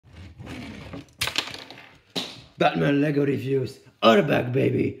Batman Lego reviews are back,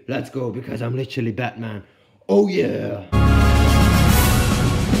 baby. Let's go, because I'm literally Batman. Oh yeah.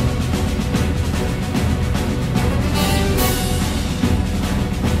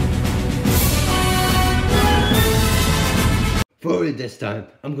 For this time,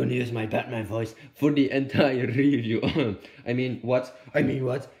 I'm gonna use my Batman voice for the entire review. I mean what?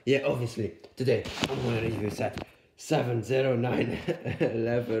 Yeah, obviously. Today, I'm gonna review set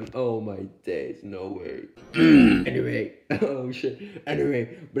 70911. Oh my days, no way. Anyway, oh shit.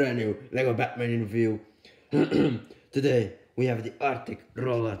 Anyway, brand new Lego Batman review. Today, we have the Arctic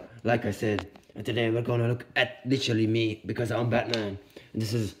roller, like I said. And today, we're gonna look at literally me, because I'm Batman. And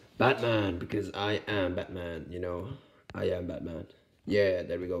this is Batman, because I am Batman, you know. I am Batman. Yeah,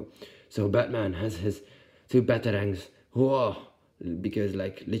 there we go. So Batman has his two batarangs. Whoa! Because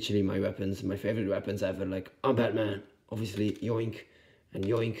like literally my weapons, my favorite weapons ever. Like I'm Batman. Obviously, yoink and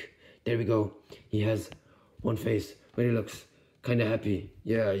yoink. There we go. He has one face where he looks kind of happy.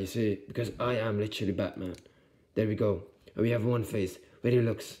 Yeah, you see, because I am literally Batman. There we go. And we have one face where he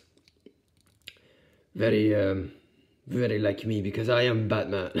looks very very like me, because I am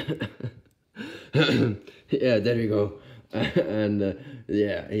Batman. Yeah, there we go. And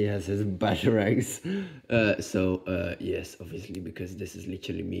yeah, he has his batarangs. Yes, obviously, because this is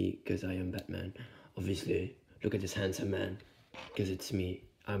literally me, because I am Batman. Obviously, look at this handsome man, because it's me.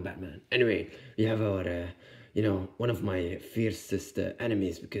 I'm Batman. Anyway, we have our you know, one of my fiercest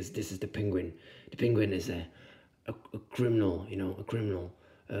enemies, because this is the Penguin. The Penguin is a criminal, you know, a criminal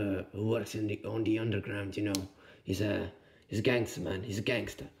who works on the underground, you know. He's a gangster, man. He's a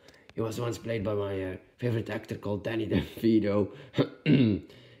gangster. He was once played by my favorite actor called Danny DeVito.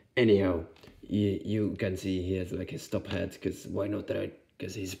 Anyhow, you can see he has like his top hat, because why not, right?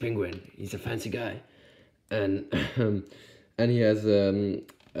 Because he's a penguin. He's a fancy guy, and and he has a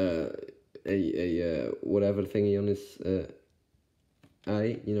whatever thingy on his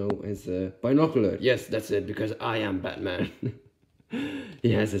eye, you know, his binocular. Yes, that's it. Because I am Batman.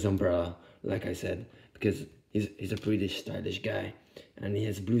 He has his umbrella, like I said, because he's a pretty stylish guy. And he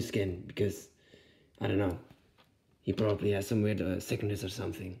has blue skin, because, I don't know, he probably has some weird sickness or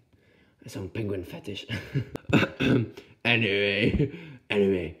something. Some penguin fetish.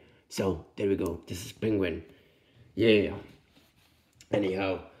 Anyway, so, there we go. This is Penguin. Yeah.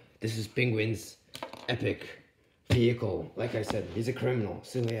 Anyhow, this is Penguin's epic vehicle. Like I said, he's a criminal,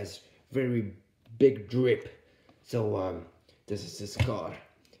 so he has very big drip. So, this is his car.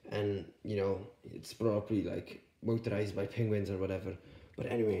 And, you know, it's probably like motorized by penguins or whatever. But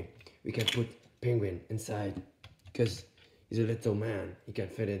anyway, we can put Penguin inside, because he's a little man. He can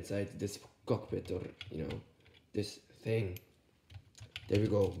fit inside this cockpit, or, you know, this thing. There we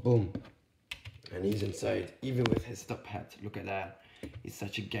go, boom. And he's inside, even with his top hat. Look at that. He's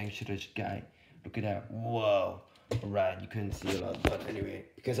such a gangsterish guy. Look at that. Whoa. Alright, you couldn't see a lot, but anyway,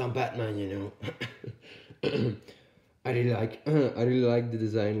 because I'm Batman, you know. I really like the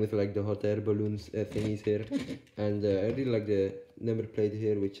design with like the hot air balloons thingies here, and I really like the number plate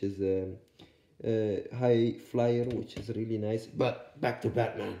here, which is high flyer, which is really nice. But back to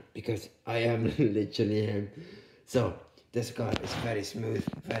Batman, because I am literally him. So this car is very smooth,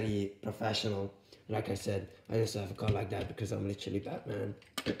 very professional. Like I said, I also have a car like that, because I'm literally Batman.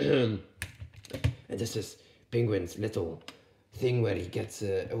 And this is Penguin's little thing where he gets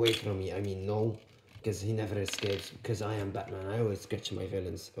away from me. I mean, no. Because he never escapes, because I am Batman. I always catch my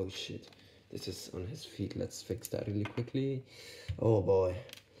villains. Oh shit, this is on his feet. Let's fix that really quickly. Oh boy,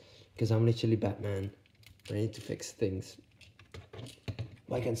 because I'm literally Batman. I need to fix things.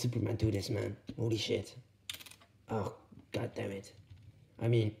 Why can't Superman do this, man? Holy shit. Oh, god damn it. I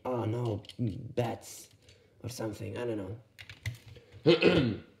mean, oh no, bats or something, I don't know.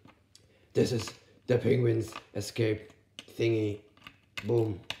 This is the Penguin's escape thingy.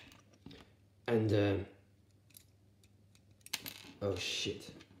 Boom. And oh shit,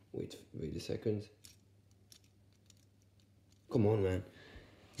 wait a second. Come on, man,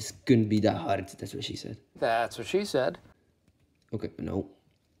 this couldn't be that hard. That's what she said. That's what she said. Okay, no,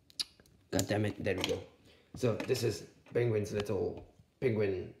 god damn it, there we go. So this is Penguin's little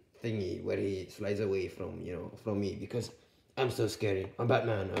penguin thingy, where he slides away from, you know, from me, because I'm so scary. I'm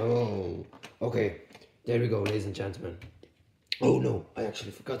Batman. Oh, okay, there we go, ladies and gentlemen. Oh no, I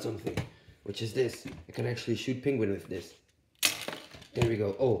actually forgot something, which is this. I can actually shoot Penguin with this. There we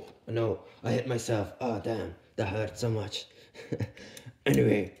go. Oh, no, I hit myself. Oh, damn, that hurt so much.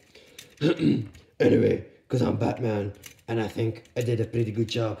 Anyway, because I'm Batman, and I think I did a pretty good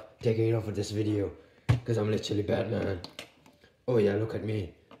job taking it over this video, because I'm literally Batman. Oh yeah, look at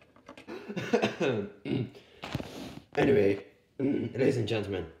me. Anyway, ladies and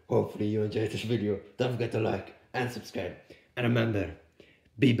gentlemen, hopefully you enjoyed this video. Don't forget to like, and subscribe. And remember,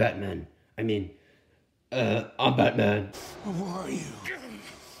 be Batman. I mean, I'm Batman. Who are you?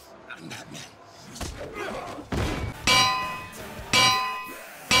 I'm Batman.